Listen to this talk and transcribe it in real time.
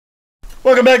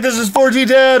Welcome back, this is 4G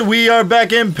Dad. We are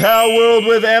back in PalWorld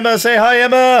with Emma. Say hi,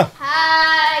 Emma.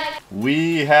 Hi.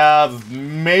 We have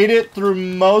made it through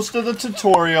most of the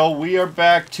tutorial. We are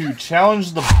back to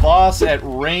challenge the boss at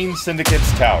Rayne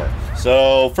Syndicate's Tower.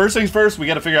 So, first things first, we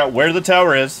gotta figure out where the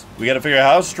tower is. We gotta figure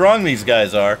out how strong these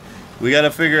guys are. We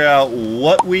gotta figure out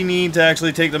what we need to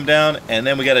actually take them down, and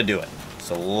then we gotta do it.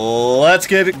 So, let's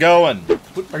get it going.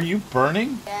 What, are you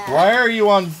burning? Yeah. Why are you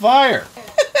on fire?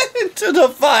 To the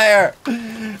fire.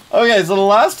 Okay, so the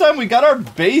last time we got our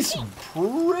base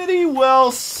pretty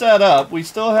well set up. We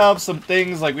still have some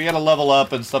things, like we gotta level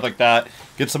up and stuff like that.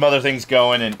 Get some other things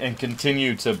going and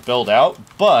continue to build out.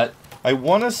 But I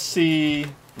want to see,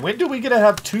 when do we get to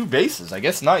have two bases? I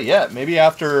guess not yet. Maybe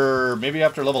after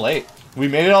level 8. We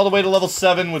made it all the way to level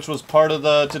 7, which was part of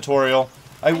the tutorial.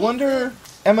 I wonder,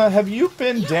 Emma, have you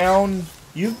been down?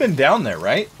 You've been down there,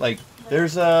 right? Like,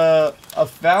 there's a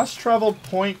fast travel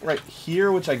point right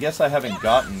here, which I guess I haven't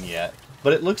gotten yet.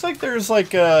 But it looks like there's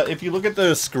like a, if you look at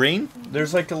the screen,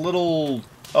 there's like a little,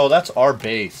 oh, that's our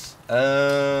base.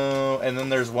 Oh, and then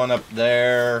there's one up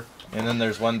there, and then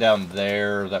there's one down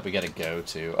there that we gotta go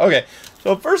to. Okay,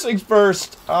 so first things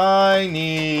first, I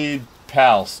need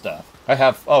PAL stuff. I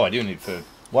have, oh, I do need food.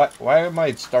 Why am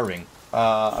I starving?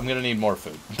 I'm gonna need more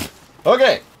food.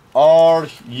 Okay, are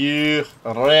you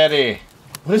ready?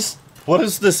 What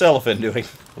is this elephant doing?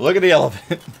 Look at the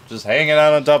elephant. Just hanging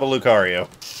out on top of Lucario.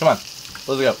 Come on.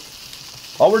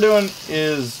 Let's go. All we're doing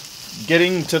is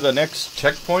getting to the next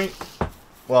checkpoint.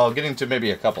 Well, getting to maybe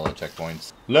a couple of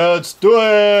checkpoints. Let's do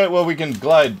it! Well, we can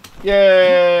glide.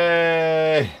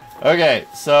 Yay! Okay,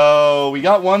 so we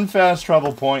got one fast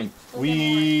travel point.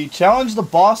 We challenged the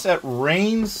boss at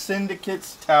Rayne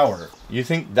Syndicate's Tower. You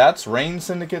think that's Rayne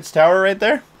Syndicate's Tower right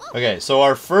there? Okay, so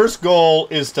our first goal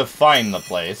is to find the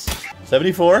place.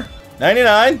 74,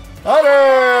 99,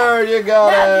 100! You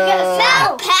got it!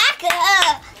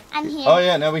 Alpaca! I'm here. Oh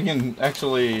yeah, now we can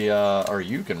actually, or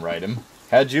you can ride him.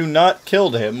 Had you not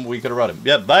killed him, we could have rode him.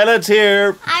 Yep, Violet's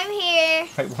here! I'm here.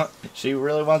 She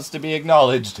really wants to be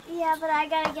acknowledged. Yeah, but I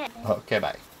gotta get... Okay,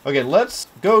 bye. Okay, let's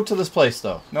go to this place,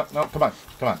 though. No, come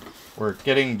on. We're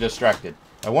getting distracted.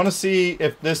 I want to see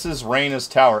if this is Rayne's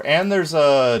Tower. And there's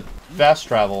a fast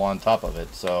travel on top of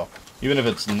it, so even if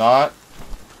it's not,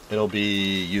 it'll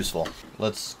be useful.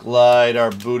 Let's glide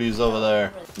our booties over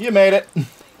there. You made it.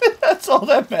 That's all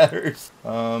that matters.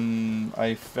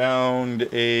 I found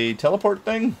a teleport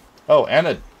thing. Oh, and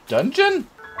a dungeon?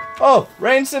 Oh,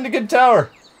 Rayne Syndicate Tower.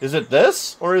 Is it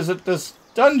this, or is it this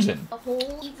dungeon?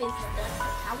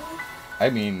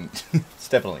 I mean, it's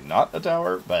definitely not a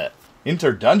tower, but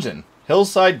Enter Dungeon.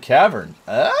 Hillside Cavern.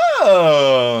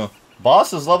 Oh!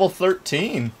 Boss is level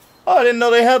 13. Oh, I didn't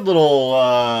know they had little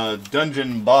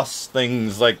dungeon boss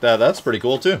things like that. That's pretty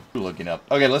cool, too. Looking up.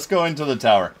 Okay, let's go into the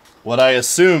tower. What I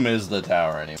assume is the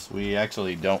tower, anyway. We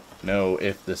actually don't know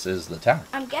if this is the tower.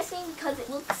 I'm guessing because it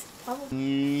looks probably...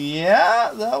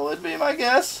 Yeah, that would be my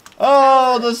guess.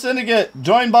 Oh, the Syndicate.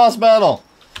 Join boss battle.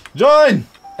 Join!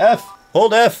 F.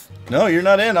 Hold F. No, you're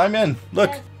not in. I'm in.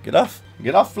 Look. Get off.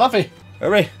 Get off, Fluffy.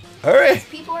 Hurry. Hurry.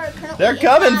 People are currently They're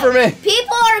coming for me.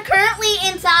 People are currently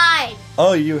inside.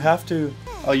 Oh, you have to.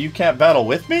 Oh, you can't battle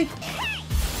with me?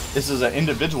 This is an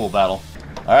individual battle.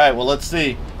 All right, well, let's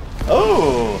see.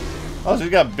 Oh, she's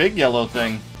got a big yellow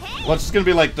thing. What's going to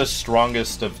be like the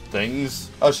strongest of things?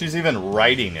 Oh, she's even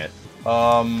riding it.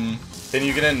 Can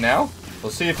you get in now?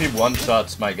 We'll see if he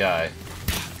one-shots my guy.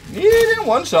 He didn't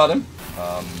one-shot him.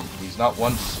 He's not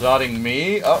one-shotting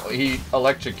me. Oh, he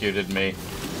electrocuted me.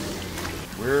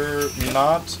 We're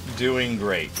not doing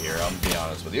great here, I'll be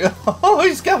honest with you. Oh,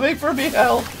 he's coming for me,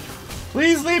 help!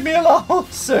 Please leave me alone,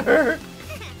 sir!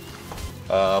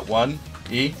 1,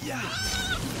 E.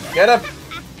 Get him!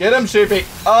 Get him, Sheepy!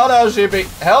 Oh no, Sheepy!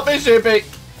 Help me, Sheepy!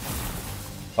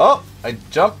 Oh, I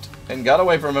jumped and got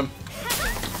away from him.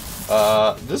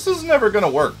 This is never gonna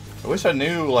work. I wish I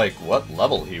knew, like, what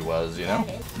level he was, you know?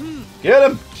 Get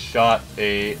him! Shot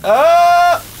a...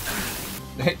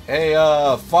 Hey,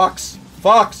 Fox!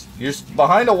 Fox! You're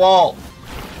behind a wall!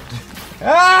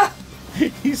 Ah!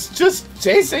 He's just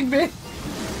chasing me!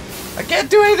 I can't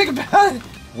do anything about it!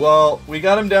 Well, we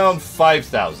got him down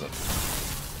 5,000.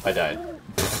 I died.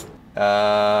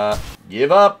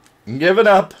 Give up! I'm giving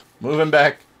up! Moving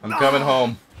back. I'm coming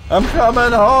home. I'm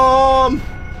coming home!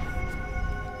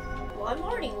 Well, I'm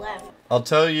already left. I'll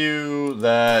tell you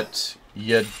that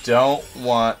you don't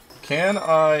want... Can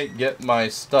I get my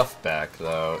stuff back,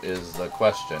 though, is the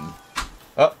question.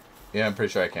 Oh, yeah, I'm pretty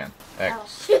sure I can.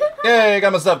 X. Oh. Yay, I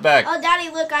got my stuff back. Oh, Daddy,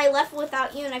 look, I left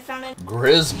without you and I found it.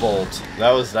 Grizzbolt.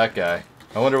 That was that guy.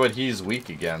 I wonder what he's weak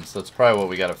against. That's probably what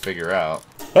we gotta figure out.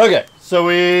 Okay, so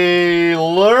we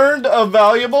learned a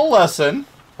valuable lesson.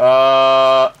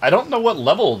 I don't know what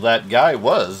level that guy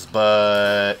was,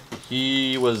 but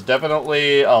he was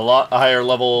definitely a lot higher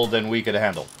level than we could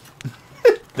handle.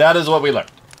 That is what we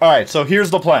learned. Alright, so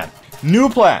here's the plan. New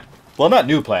plan. Well, not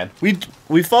new plan.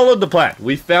 We followed the plan.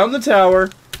 We found the tower.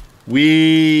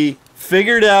 We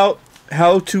figured out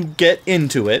how to get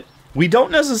into it. We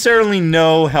don't necessarily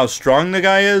know how strong the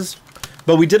guy is,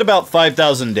 but we did about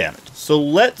 5,000 damage. So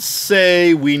let's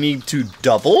say we need to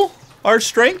double our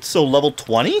strength, so level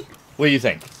 20? What do you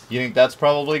think? You think that's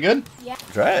probably good? Yeah.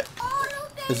 Try it.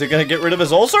 Is it going to get rid of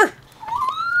his ulcer?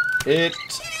 It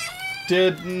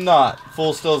did not.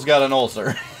 Full still's got an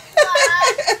ulcer.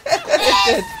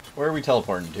 Where are we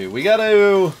teleporting to? We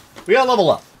gotta level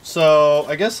up. So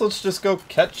I guess let's just go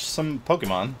catch some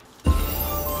Pokemon.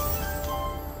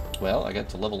 Well, I got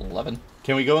to level 11.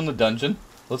 Can we go in the dungeon?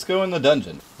 Let's go in the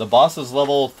dungeon. The boss is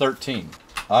level 13.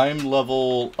 I'm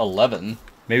level 11.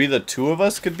 Maybe the two of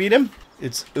us could beat him?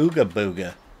 It's Ooga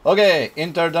Booga. Okay,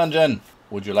 enter dungeon.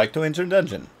 Would you like to enter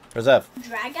dungeon? Press F.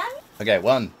 Dragon? Okay,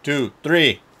 1, 2,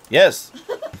 3. Yes.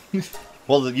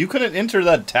 Well, you couldn't enter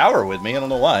that tower with me. I don't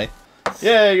know why.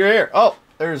 Yeah, you're here. Oh,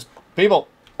 there's people.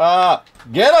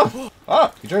 Get him!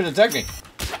 Oh, he tried to attack me.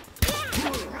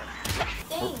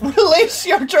 Dang. Release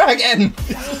your dragon!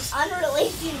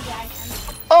 Unreleasing dragon.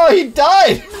 Oh, he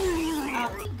died!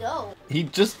 Where'd he go? He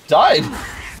just died.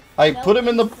 I put him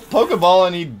in the Pokeball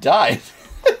and he died.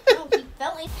 No, he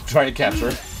fell in. Trying to capture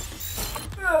it.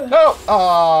 No!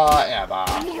 Oh, Emma.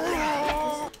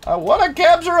 I want to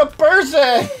capture a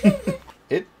person!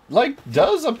 It, like,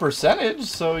 does a percentage,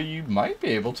 so you might be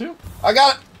able to. I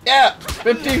got it! Yeah!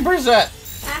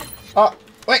 15%! Oh,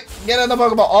 wait, get in the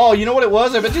Pokeball. Oh, you know what it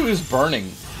was? I bet you it was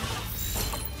burning.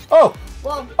 Oh!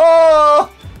 Whoa.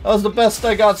 Oh! That was the best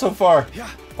I got so far.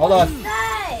 Hold on.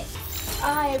 That?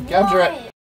 I Capture won.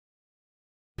 it.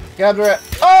 Capture it.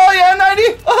 Oh, yeah, 90!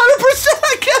 100%!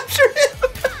 I captured him!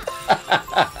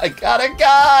 I got a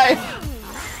guy!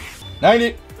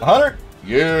 90, 100.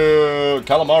 Yeah,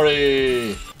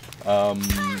 calamari.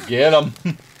 Get him.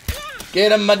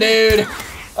 Get him, my dude.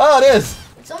 Oh, it is.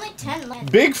 It's only 10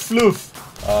 left. Big floof.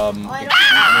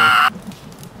 I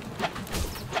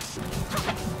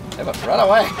Yeah, but run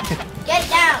away. Get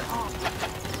down.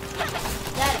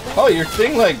 Oh, your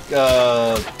thing, like,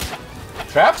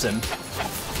 traps him.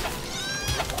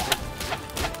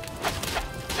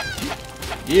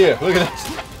 Yeah, look at this.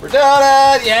 We're doing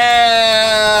it!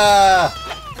 Yeah!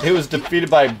 It was defeated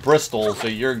by Bristol, so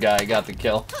your guy got the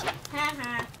kill.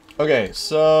 Okay,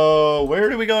 so where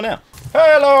do we go now?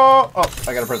 Hello! Oh,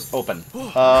 I gotta press open.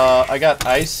 I got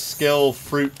Ice Skill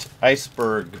Fruit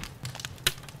Iceberg.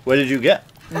 What did you get?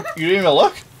 You didn't even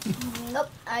look? Nope,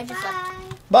 I just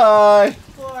left. Bye!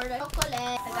 For the chocolate.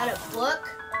 I got a book.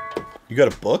 You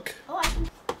got a book? Oh, I can.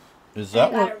 Is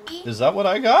that what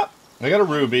I got? I got a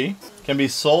ruby. Can be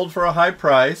sold for a high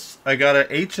price. I got an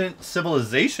ancient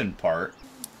civilization part.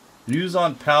 Use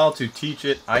on PAL to teach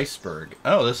it iceberg.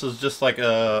 Oh, this is just like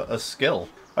a skill.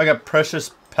 I got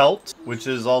precious pelt, which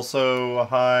is also a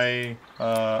high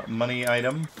money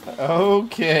item.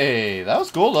 Okay, that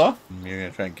was cool though. You're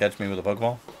gonna try and catch me with a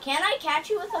Pokeball? Can I catch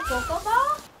you with a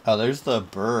Pokeball? Oh, there's the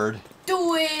bird.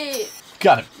 Do it!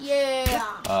 Got him.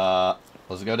 Yeah.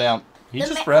 Let's go down. He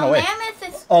just ran away. Mammoth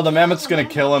is Oh, the mammoth's gonna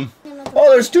kill him. Oh,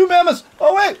 there's two mammoths.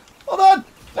 Oh, wait. Hold on.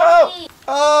 No.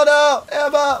 Oh, no.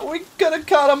 Emma, we could have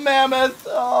caught a mammoth.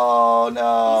 Oh,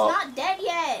 no. He's not dead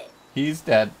yet. He's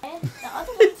dead. The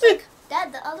other one's like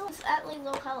dead. The other one's at like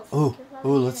low health. Oh,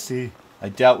 let's see. I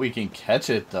doubt we can catch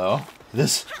it, though.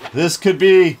 This could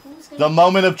be the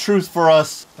moment of truth for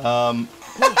us. Bad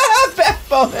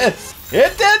bonus.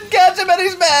 It didn't catch him, and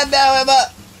he's mad now, Emma.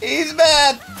 He's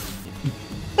mad.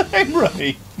 I'm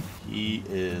right. He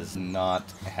is not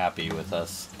happy with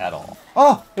us at all.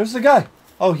 Oh, there's the guy.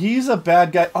 Oh, he's a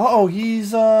bad guy. Oh,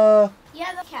 he's Yeah,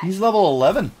 the cat. he's level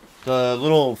 11. The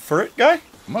little ferret guy.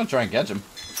 I'm gonna try and catch him.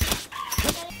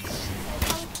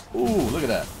 Ooh, look at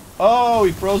that. Oh,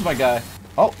 he froze my guy.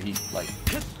 Oh, he like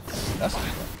that's not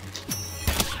good.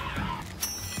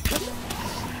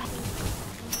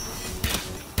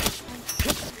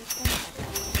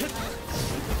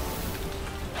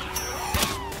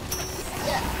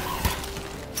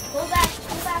 Go back.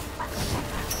 Go back.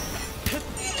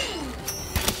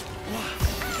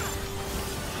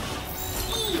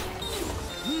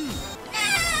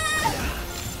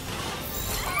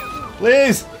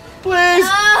 Please, please.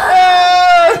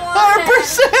 Ah,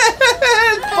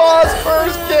 100%. Boss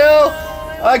first kill.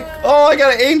 I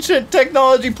got an ancient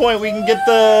technology point. We can get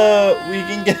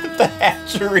the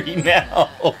hatchery now.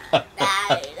 That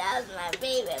was my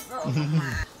favorite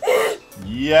Pokemon.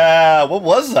 Yeah, what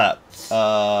was that?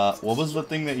 What was the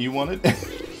thing that you wanted? The thing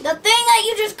that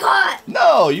you just caught.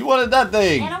 No, you wanted that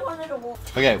thing. And I wanted a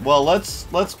wolf. Okay, well,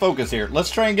 let's focus here.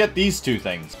 Let's try and get these two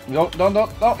things. No,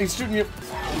 he's shooting you.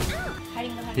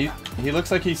 Hiding behind the rock. He looks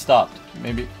like he stopped.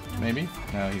 Maybe?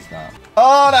 No, he's not.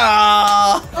 Oh, no!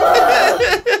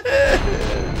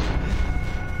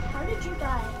 How did you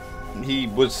die? He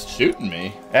was shooting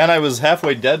me. And I was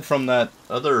halfway dead from that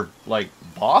other, like,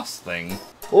 boss thing.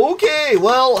 Okay,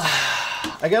 well,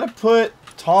 I gotta put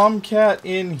Tomcat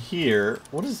in here.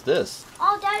 What is this?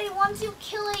 Oh, Daddy, once you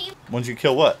kill it, you... Once you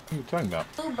kill what? What are you talking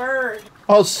about? Blue bird.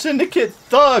 Oh, Syndicate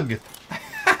Thug!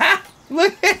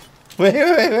 Look at...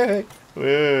 Wait.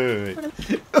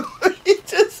 What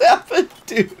just happened,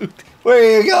 dude? Where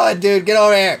are you going, dude? Get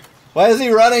over here. Why is he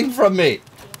running from me?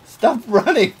 Stop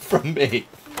running from me.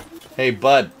 Hey,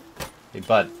 bud.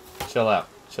 Chill out,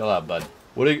 bud.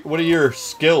 What are your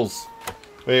skills?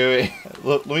 Wait.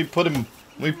 Let me put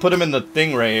him in the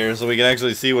thing right here so we can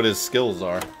actually see what his skills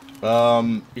are.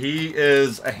 He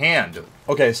is a hand.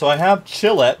 Okay, so I have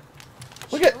Chillet.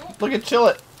 Look at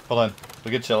Chillet. Hold on.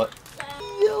 Look at Chillet.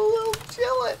 You little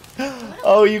Chillet.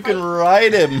 Oh, you can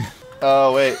ride him.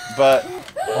 Oh, wait, but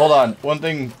hold on.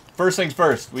 First things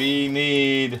first. We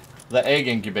need the egg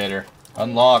incubator.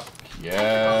 Unlock.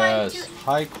 Yes.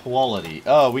 High quality.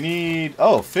 Oh, we need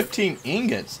 15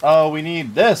 ingots. Oh, we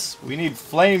need this. We need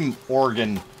flame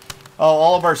organ. Oh,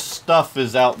 all of our stuff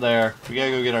is out there. We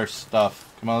gotta go get our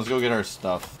stuff. Come on, let's go get our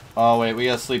stuff. Oh, wait, we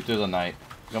gotta sleep through the night.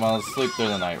 Come on, let's sleep through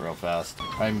the night real fast.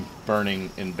 I'm burning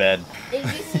in bed. Did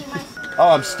you see my... Oh,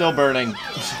 I'm still burning.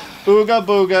 Booga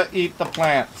booga, eat the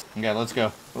plants. Okay, let's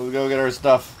go. Let's go get our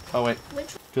stuff. Oh, wait.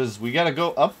 Which... Because we gotta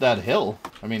go up that hill.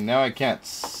 I mean, now I can't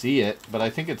see it, but I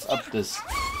think it's up this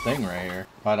thing right here.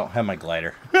 Oh, I don't have my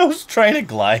glider. I was trying to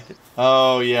glide.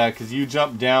 Oh, yeah, because you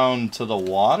jumped down to the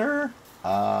water?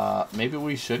 Maybe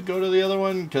we should go to the other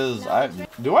one, because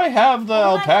do I have the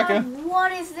alpaca? God,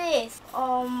 what is this?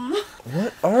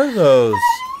 What are those?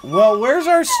 Well, where's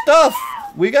our stuff?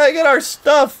 We gotta get our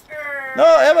stuff.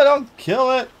 No, Emma, don't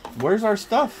kill it. Where's our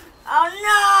stuff? Oh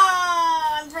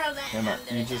no! I'm frozen. Emma,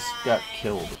 you just got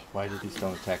killed. Why did these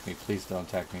don't attack me? Please don't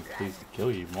attack me. Please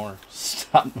kill you more.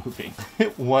 Stop moving.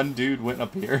 One dude went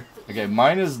up here. Okay,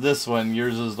 mine is this one.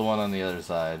 Yours is the one on the other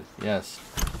side. Yes.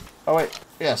 Oh wait.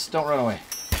 Yes, don't run away.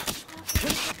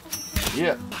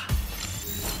 Yeah.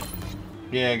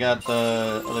 Yeah, I got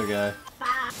the other guy.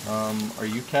 Are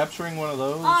you capturing one of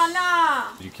those? Oh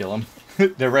no! Did you kill him?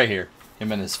 They're right here.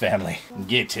 Him and his family.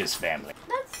 Get his family.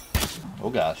 Oh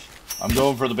gosh. I'm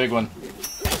going for the big one.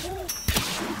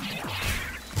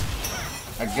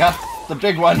 I got the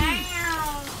big one.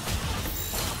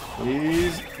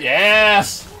 Please.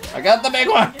 Yes! I got the big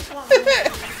one.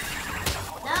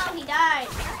 No, he died.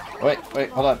 Wait,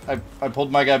 hold on. I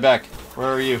pulled my guy back. Where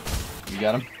are you? You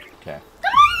got him? Okay.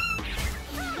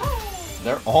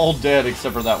 They're all dead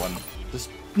except for that one.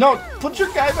 Just no, put your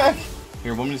guy back.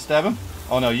 Here, want me to stab him?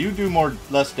 Oh no, you do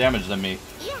less damage than me.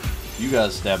 Yeah. You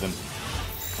guys stab him.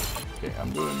 Okay,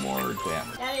 I'm doing more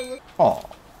damage. Daddy, Oh.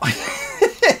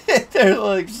 They're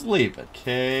like sleeping.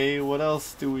 Okay, what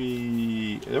else do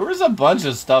we... There was a bunch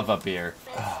of stuff up here.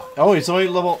 Oh, he's only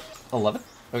level 11?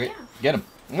 Okay, yeah. Get him.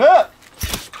 Ah!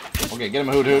 Okay, get him,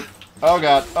 Hoot Hoot. Oh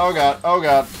god, oh god, oh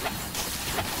god.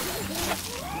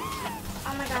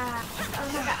 Oh my god.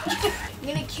 I'm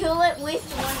gonna kill it with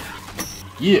one.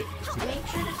 Yeah. Make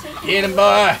sure to take Get him,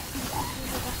 boy.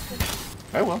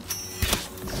 I will.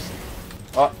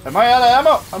 Oh, am I out of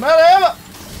ammo? I'm out of ammo.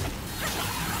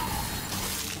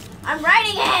 I'm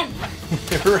riding him!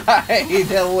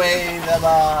 Right away,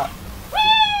 Bella.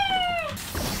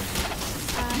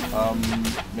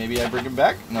 Maybe I bring him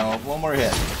back? No, one more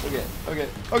hit. Okay.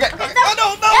 Oh,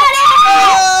 no!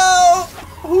 Oh!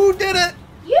 Who did it?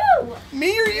 You!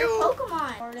 Me or you?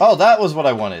 Pokemon. Oh, that was what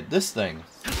I wanted. This thing.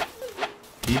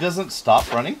 He doesn't stop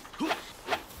running?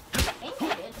 I think you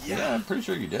did. Yeah, I'm pretty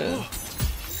sure you did.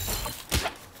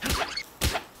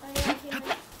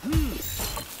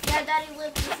 Yeah, Daddy,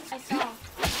 look, this is I saw.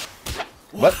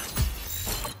 What?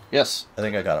 Yes, I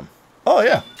think I got him. Oh,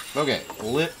 yeah. Okay,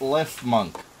 Lift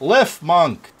Monk. Lift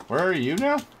Monk! Where are you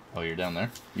now? Oh, you're down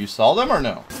there. You saw them or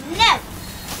no? No!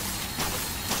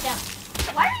 No.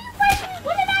 Why are you fighting me?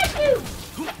 What did I do?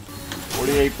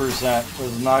 48%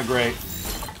 was not great.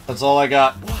 That's all I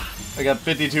got. I got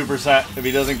 52% if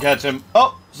he doesn't catch him.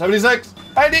 Oh, 76,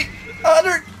 90,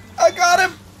 100. I got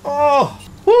him. Oh,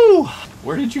 whoo.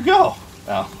 Where did you go?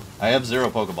 Oh, I have 0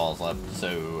 Pokeballs left,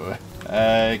 so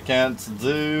I can't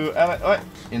do... Wait,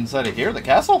 inside of here, the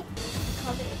castle?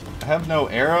 I have no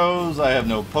arrows. I have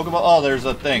no Pokeball. Oh, there's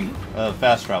a thing.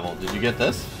 Fast travel. Did you get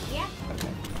this? Yeah. Okay.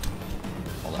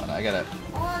 I got it.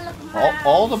 Oh, look at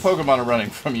All the Pokemon are running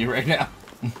from you right now.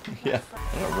 Yeah.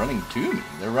 They're not running to me.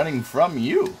 They're running from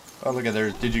you. Oh, look at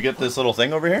there. Did you get this little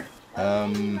thing over here?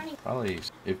 Probably.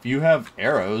 If you have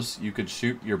arrows, you could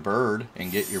shoot your bird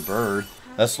and get your bird.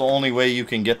 That's the only way you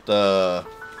can get the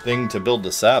thing to build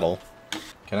the saddle.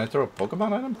 Can I throw a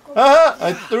Pokemon at him? Ah!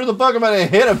 I threw the Pokemon and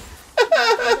hit him.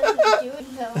 What does he do,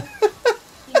 though?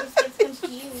 He just gets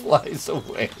confused. Flies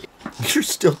away. You're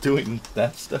still doing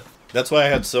that stuff. That's why I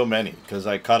had so many, because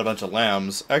I caught a bunch of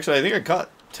lambs. Actually, I think I caught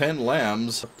 10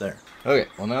 lambs up there. Okay,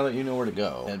 well now that you know where to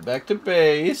go, head back to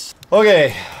base.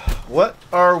 Okay, what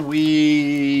are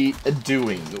we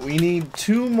doing? We need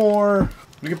 2 more.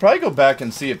 We could probably go back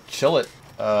and see if Chillet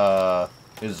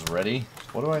is ready.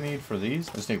 What do I need for these?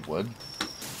 Just need wood.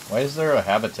 Why is there a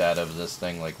habitat of this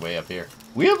thing like way up here?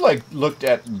 We have like looked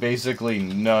at basically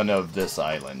none of this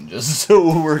island, just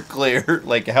so we're clear,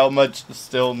 like how much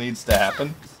still needs to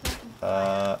happen.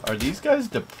 Are these guys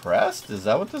depressed? Is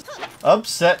that what this?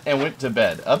 Upset and went to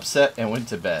bed. Upset and went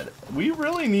to bed. We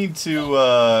really need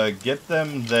to get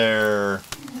them their,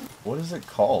 what is it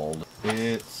called?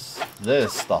 It's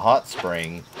this, the hot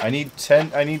spring. I need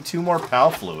 2 more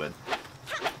PAL fluid.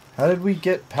 How did we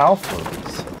get PAL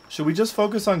fluids? Should we just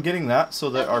focus on getting that so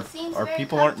that our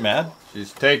people aren't mad?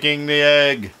 She's taking the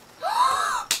egg.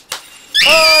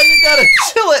 Oh, you gotta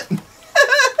chill it.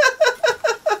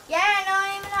 Yeah, no,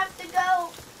 I even have to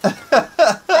go.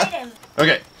 Fight him.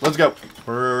 Okay, let's go.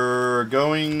 We're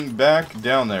going back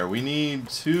down there. We need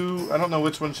 2. I don't know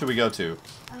which one should we go to.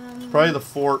 Probably the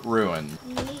Fort Ruin.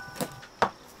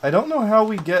 I don't know how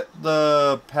we get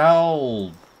the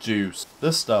PAL juice.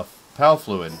 This stuff. PAL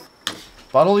fluid.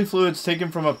 Bodily fluids taken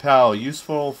from a PAL,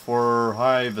 useful for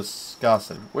high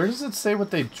viscosity. Where does it say what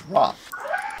they drop?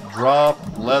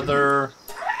 Drop, leather,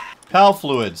 PAL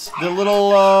fluids. The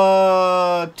little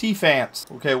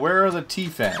T-Fants. Okay, where are the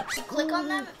T-Fants? Click on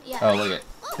them? Yeah. Oh, look at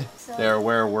it. They're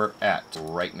where we're at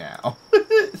right now.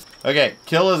 Okay,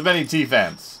 kill as many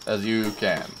T-Fants as you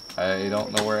can. I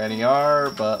don't know where any are,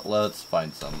 but let's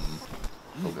find some.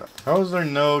 Oh god. How is there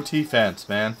no T-Fants,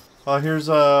 man? Oh, here's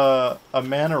a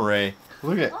manta ray.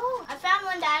 Look at it. Oh, I found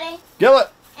one, Daddy. Kill it!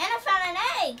 And I found an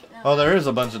egg. No. Oh, there is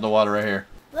a bunch in the water right here.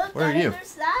 Look, Where Daddy, are you?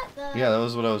 There's that. Yeah, that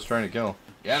was what I was trying to kill.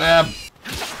 Get him!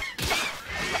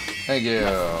 Thank you.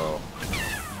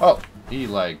 Oh, he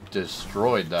like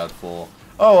destroyed that fool.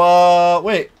 Oh,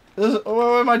 wait.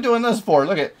 What am I doing this for?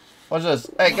 Look at. What's this?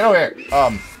 Hey, get over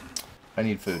here. I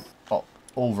need food. Oh,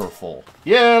 overfull.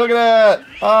 Yeah, look at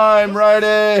that. I'm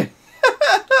ready.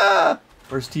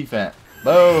 Where's T-Fant?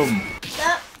 Boom.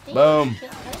 Boom.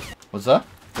 What's up?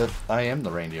 I am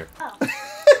the reindeer. Oh.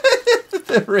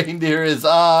 The reindeer is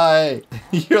I.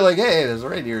 You're like, hey, this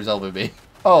reindeer's helping me.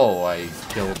 Oh, I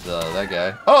killed that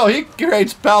guy. Oh, he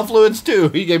creates PAL fluids too.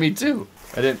 He gave me 2.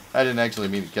 I didn't actually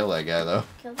mean to kill that guy though.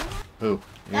 Killed him? Who?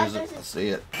 Here's it. I see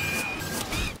it.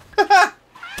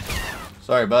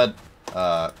 Sorry, bud.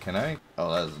 Can I?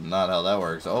 Oh, that is not how that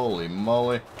works. Holy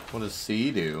moly. What does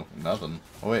C do? Nothing.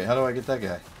 Oh, wait, how do I get that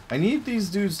guy? I need these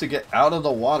dudes to get out of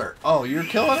the water. Oh, you're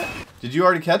killing it? Did you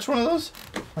already catch one of those?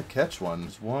 I catch one.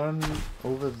 There's one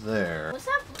over there. What's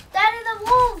up? Daddy, the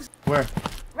wolves. Where?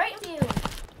 Right in you.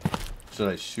 Should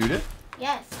I shoot it?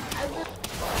 Yes. I will.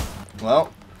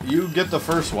 Well, you get the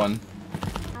first one.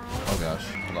 Oh gosh,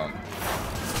 hold on.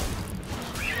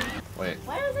 Wait.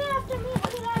 Why are they after me? Look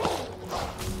at that.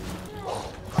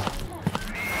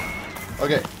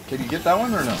 Okay, can you get that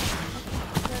one or no?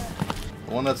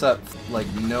 The one that's at, like,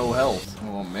 no health.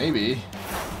 Well, maybe.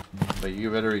 But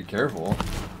you better be careful.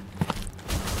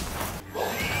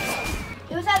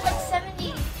 It was at like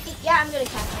 70. Yeah, I'm gonna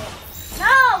catch it.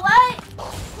 No, what?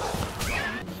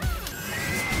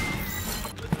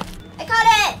 I caught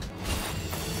it!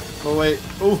 Oh, wait.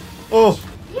 Oh,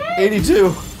 Yay!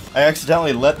 82. I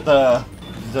accidentally let the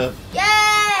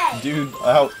Yay! dude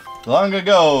out. Long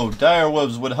ago,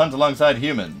 direwolves would hunt alongside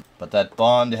humans, but that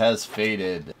bond has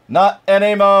faded. Not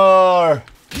anymore!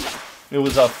 It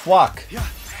was a flock.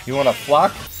 You want a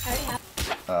flock?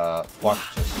 Flock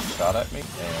just shot at me,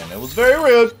 and it was very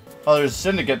rude. Oh, there's a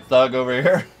Syndicate thug over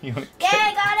here. You want to Yeah,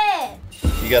 I got it!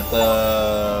 You got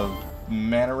the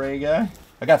manta ray guy?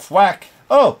 I got Thwack.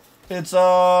 Oh, it's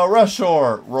a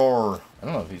Rushor Roar. I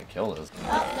don't know if he can kill this.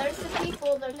 Oh, there's the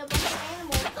people. There's a bunch of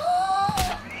animals.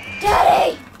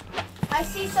 Daddy! I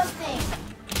see something.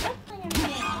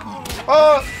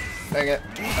 Oh! Dang it.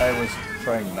 I was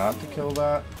trying not to kill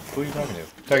that. Who are you talking to?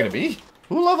 Talking to me?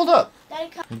 Who leveled up? Daddy,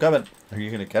 come. I'm coming. Are you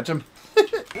gonna catch him?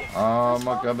 I'm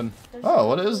not coming. Oh,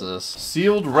 what is this?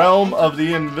 Sealed Realm of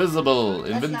the Invisible.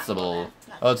 Invincible.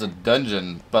 Oh, it's a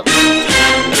dungeon, but...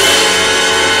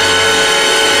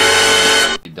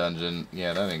 dungeon.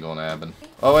 Yeah, that ain't gonna happen.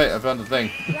 Oh wait, I found the thing.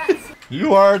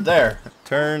 You are there.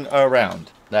 Turn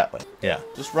around. That way. Yeah.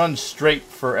 Just run straight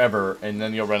forever, and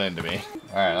then you'll run into me.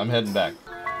 Alright, I'm heading back.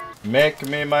 Make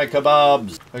me my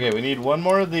kebabs. Okay, we need one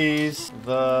more of these. This.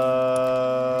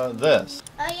 Oh,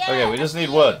 yeah, Okay, we just need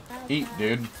wood. Eat,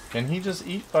 dude. Can he just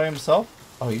eat by himself?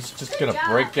 Oh, he's just gonna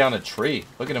break down a tree.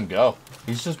 Look at him go.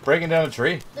 He's just breaking down a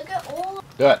tree. Look at all.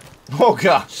 Do it. Oh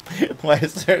gosh. Why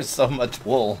is there so much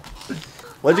wool?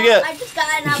 What'd you get? I just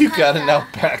got an alpaca. You got an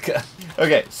alpaca.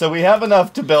 Okay, so we have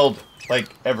enough to build, like,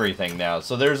 everything now.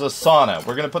 So there's a sauna.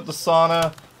 We're gonna put the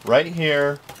sauna right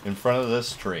here in front of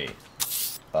this tree.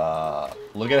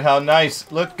 Look at how nice.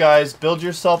 Look, guys, build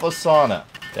yourself a sauna.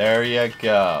 There you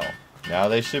go. Now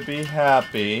they should be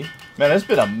happy. Man, it's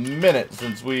been a minute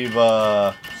since we've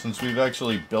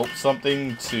actually built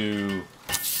something to,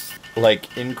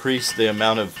 like, increase the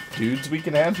amount of dudes we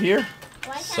can have here.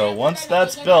 So once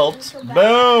that's built,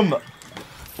 boom!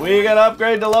 We can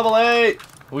upgrade to level 8!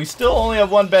 We still only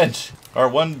have one bench, or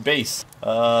one base.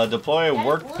 Deploy a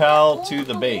work pal to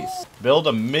the base. Build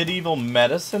a medieval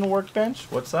medicine workbench?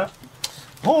 What's that?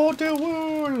 Oh, the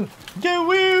wool! The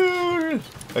wool!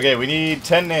 Okay, we need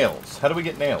 10 nails. How do we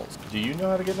get nails? Do you know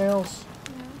how to get nails?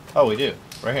 No. Oh, we do.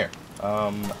 Right here.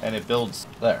 And it builds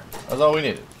there. That's all we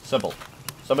needed. Simple.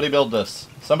 Somebody build this.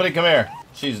 Somebody come here.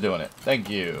 She's doing it. Thank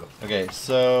you. Okay,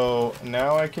 so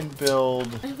now I can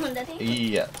build.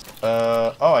 Yes.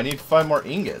 Oh, I need 5 more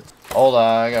ingots. Hold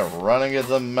on, I gotta run and get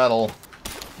some metal.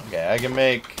 Okay, I can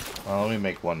make. Well, let me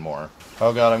make one more.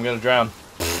 Oh god, I'm gonna drown.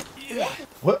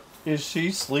 What? Is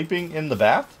she sleeping in the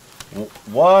bath?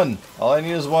 One. All I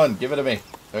need is one. Give it to me.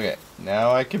 Okay,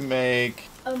 now I can make.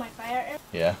 Oh, my fire.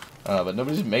 Yeah, but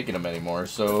nobody's making them anymore,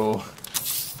 so.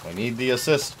 I need the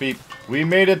assist, peep. We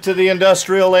made it to the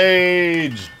industrial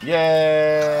age!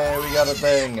 Yay! We got a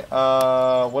thing.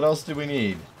 What else do we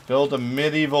need? Build a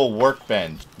medieval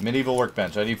workbench. Medieval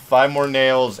workbench. I need 5 more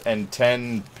nails and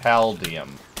 10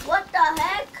 palladium. What the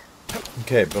heck?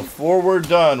 Okay, before we're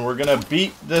done, we're gonna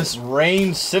beat this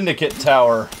Rayne Syndicate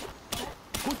Tower.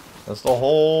 That's the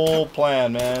whole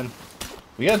plan, man.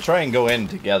 We gotta try and go in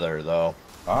together, though.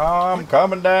 I'm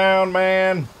coming down,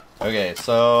 man. Okay,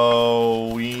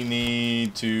 so we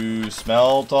need to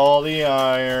smelt all the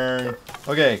iron.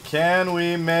 Okay, can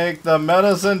we make the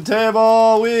medicine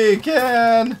table? We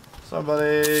can!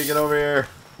 Somebody get over here.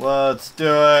 Let's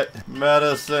do it.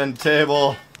 Medicine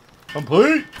table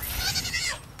complete.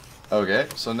 Okay,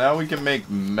 so now we can make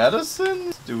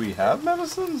medicines? Do we have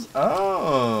medicines?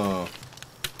 Oh.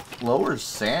 Lower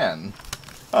sand.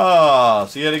 Oh,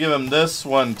 so you had to give him this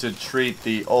one to treat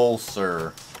the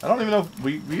ulcer. I don't even know if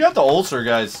we got the ulcer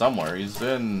guy somewhere. He's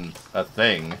in a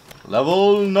thing.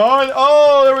 Level 9.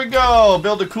 Oh, there we go.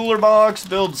 Build a cooler box.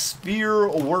 Build sphere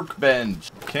workbench.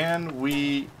 Can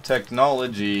we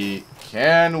technology?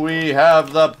 Can we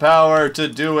have the power to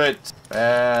do it?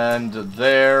 And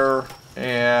there.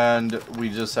 And we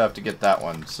just have to get that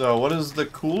one. So what does the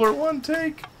cooler one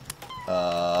take?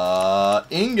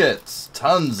 Ingots.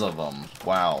 Tons of them.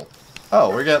 Wow.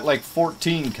 Oh, we got like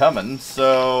 14 coming.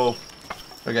 So...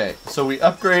 Okay, so we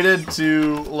upgraded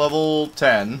to level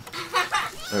 10.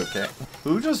 Okay.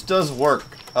 Who just does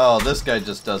work? Oh, this guy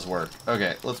just does work.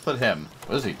 Okay, let's put him.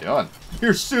 What is he doing?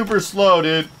 You're super slow,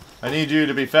 dude. I need you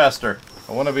to be faster.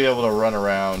 I want to be able to run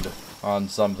around on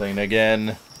something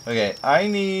again. Okay, I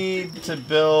need to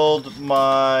build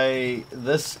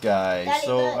this guy.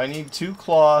 So I need 2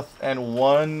 cloth and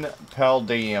 1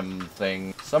 palladium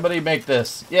thing. Somebody make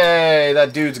this. Yay,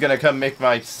 that dude's gonna come make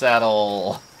my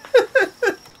saddle.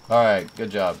 Alright, good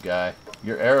job, guy.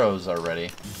 Your arrows are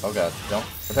ready. Oh god, don't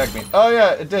attack me. Oh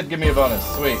yeah, it did give me a bonus.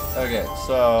 Sweet. Okay,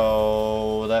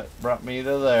 so that brought me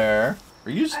to there.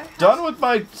 Are you done with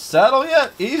my saddle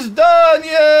yet? He's done!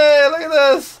 Yay! Look at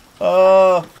this!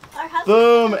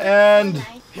 Boom, and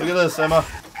look at this, Emma.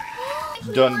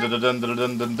 Dun dun dun dun dun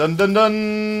dun dun dun dun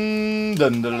dun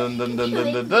dun dun dun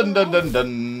dun dun dun dun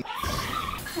dun.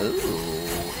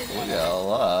 Ooh, we got a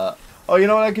lot. Oh, you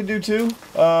know what I could do too?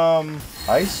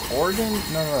 Ice organ?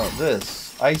 No,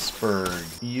 this. Iceberg.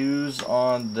 Use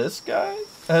on this guy?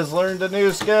 Has learned a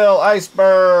new skill.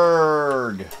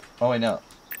 Iceberg! Oh, wait, no.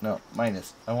 No,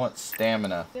 minus. I want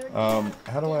stamina.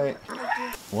 How do I...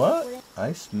 What?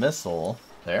 Ice missile?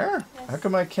 There? How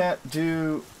come I can't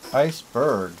do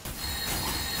iceberg?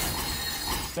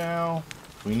 Now,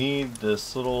 we need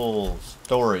this little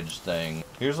storage thing.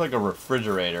 Here's like a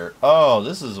refrigerator. Oh,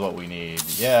 this is what we need.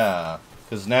 Yeah.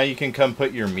 Because now you can come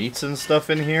put your meats and stuff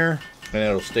in here, and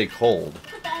it'll stay cold.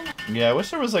 Yeah, I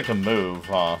wish there was like a move,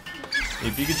 huh?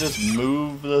 If you could just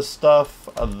move the stuff,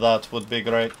 that would be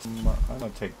great. I'm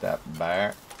gonna take that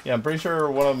back. Yeah, I'm pretty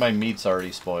sure one of my meat's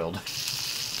already spoiled.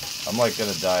 I'm like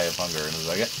gonna die of hunger in a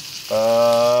second.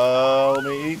 Let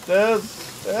me eat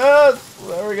this. Yes,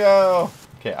 there we go.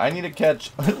 Okay, I need to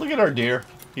catch. Look at our deer.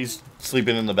 He's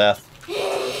sleeping in the bath.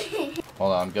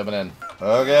 Hold on, I'm coming in.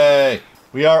 Okay,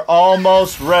 we are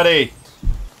almost ready.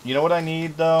 You know what I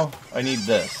need though? I need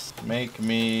this. Make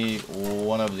me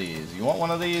one of these. You want one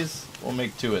of these? We'll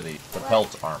make 2 of these. The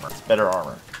pelt armor. It's better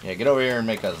armor. Yeah, get over here and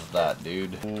make us that,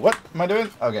 dude. What am I doing?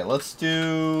 Okay, let's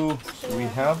do... We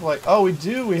have like... Oh, we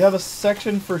do. We have a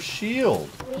section for shield.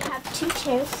 We have 2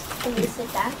 chairs for you to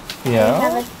sit down. Yeah. And we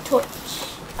have a torch.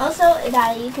 Also,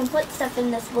 Daddy, you can put stuff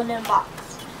in this wooden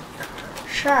box.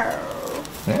 Sure.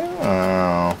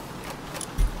 Yeah.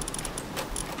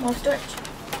 More storage.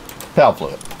 Pal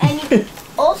fluid. And you can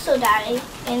also, Daddy,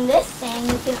 in this thing,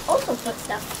 you can also put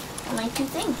stuff. Only 2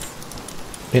 things.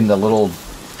 In the little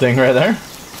thing right there?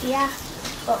 Yeah,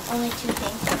 but only 2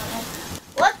 things.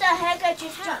 What the heck? I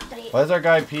just jumped 3. Why is our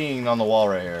guy peeing on the wall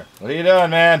right here? What are you doing,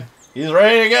 man? He's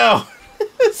ready to go.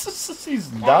 He's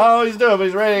doing, but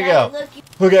he's ready to go.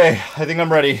 Okay, I think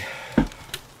I'm ready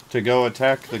to go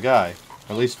attack the guy.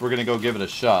 At least we're gonna go give it a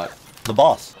shot. The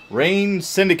boss. Rayne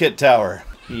Syndicate Tower.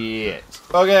 Yes.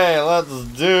 Okay, let's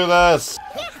do this.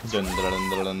 Dun, dun,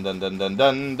 dun, dun, dun, dun,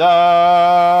 dun,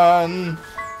 dun.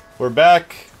 We're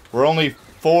back. We're only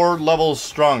 4 levels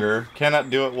stronger. Cannot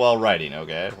do it while riding.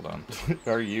 Okay, hold on. What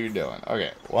are you doing?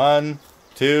 Okay, 1,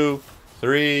 2,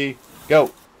 3,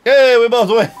 go. Yay, we both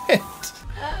went.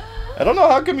 I don't know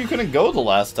how come you couldn't go the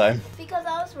last time. Because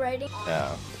I was riding.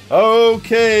 Yeah.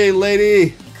 Okay,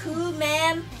 lady. Cool,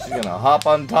 ma'am. She's gonna hop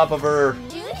on top of her.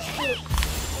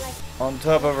 On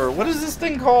top of her. What is this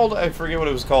thing called? I forget what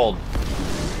it was called.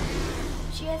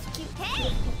 She has cute.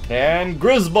 And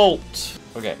Grizzbolt.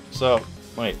 Okay, so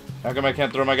wait. How come I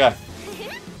can't throw my guy?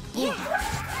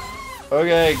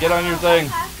 Okay, get on your thing.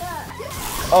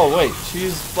 Oh wait,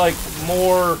 she's like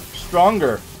more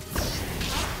stronger.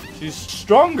 She's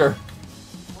stronger.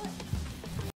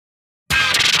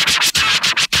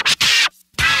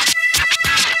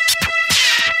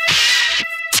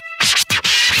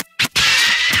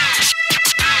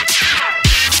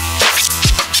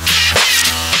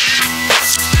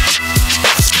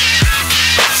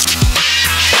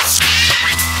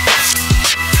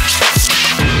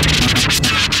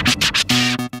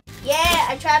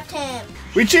 Trapped him.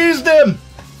 We cheesed him!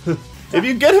 If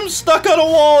you get him stuck on a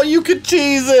wall, you could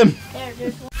cheese him!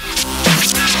 There's one.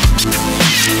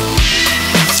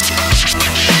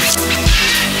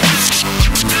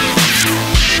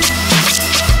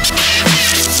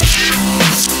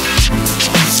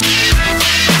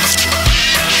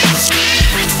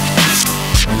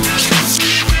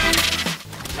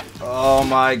 Oh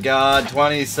my god,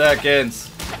 20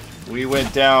 seconds. We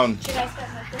went down. Should I start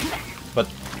my thing? But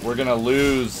we're gonna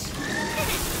lose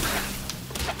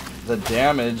the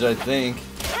damage, I think.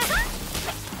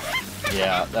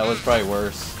 Yeah, that was probably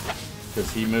worse.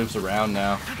 Because he moves around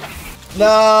now.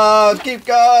 No! Keep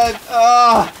going!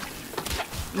 Ah!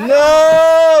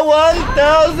 No!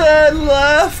 1,000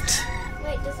 left!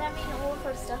 Wait, does that mean all of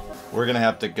her stuff? We're gonna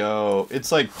have to go.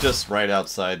 It's like just right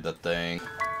outside the thing.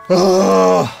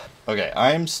 Okay,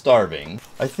 I'm starving.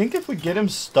 I think if we get him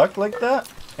stuck like that,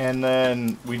 and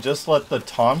then we just let the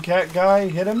Tomcat guy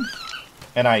hit him,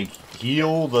 and I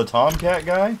heal the Tomcat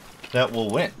guy, that will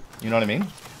win. You know what I mean?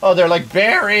 Oh, they're like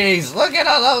berries! Look at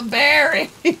all those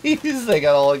berries! They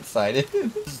got all excited.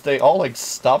 They all like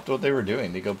stopped what they were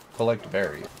doing to go collect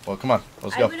berries. Well, come on,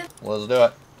 let's go. Let's do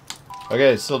it.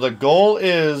 Okay, so the goal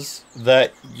is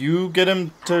that you get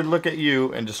him to look at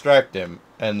you and distract him,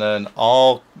 and then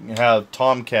I'll have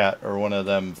Tomcat or one of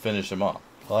them finish him off.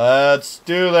 Let's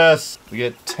do this. We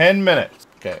get 10 minutes.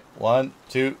 Okay, 1,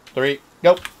 2, 3,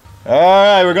 go.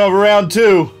 Alright, we're going for round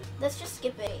 2. Let's just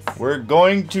skip it. We're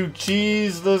going to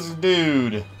cheese this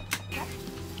dude.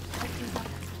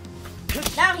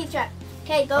 Now he's trapped.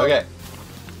 Okay, go. Okay.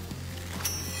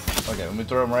 Okay, let me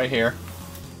throw him right here.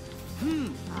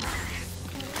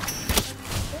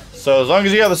 So as long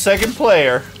as you have a second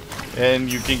player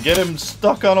and you can get him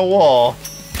stuck on a wall,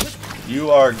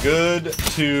 you are good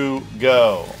to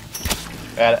go.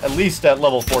 At least at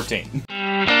level 14.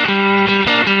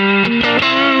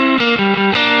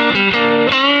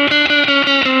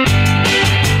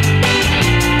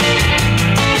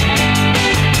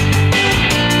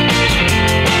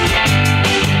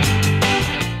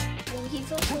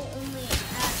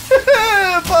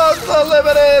 Boss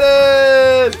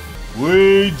eliminated!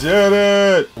 We did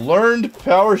it! Learned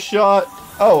power shot.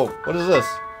 Oh, what is this?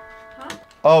 Huh?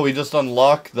 Oh, we just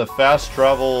unlocked the fast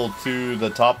travel to the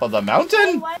top of the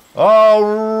mountain?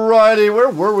 Alrighty, where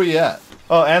were we at?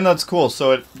 Oh, and that's cool.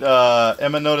 So it,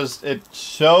 Emma noticed it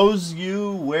shows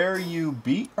you where you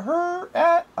beat her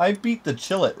at. I beat the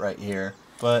Chillet right here,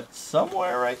 but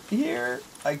somewhere right here,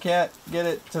 I can't get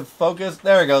it to focus.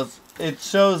 There it goes. It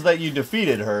shows that you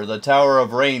defeated her, the Tower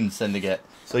of Rayne Syndicate.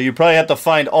 So you probably have to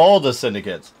find all the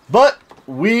syndicates. But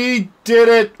we did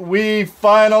it. We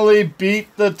finally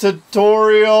beat the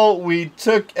tutorial. We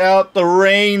took out the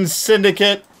Rayne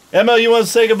Syndicate. Emma, you want to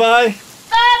say goodbye?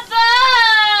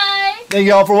 Thank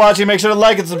you all for watching. Make sure to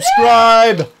like and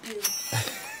subscribe.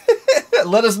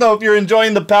 Let us know if you're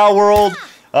enjoying the PalWorld.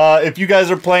 If you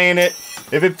guys are playing it.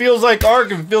 If it feels like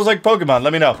Ark, if it feels like Pokemon,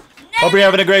 let me know. Hope you're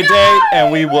having a great day, and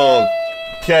we will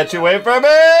catch you. Wait for me.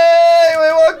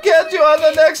 We will catch you on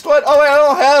the next one. Oh, wait,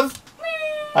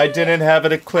 I didn't have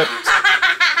it equipped.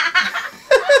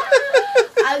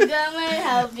 I'm gonna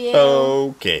help you.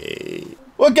 Okay.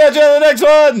 We'll catch you on the next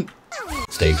one.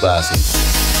 Stay classy.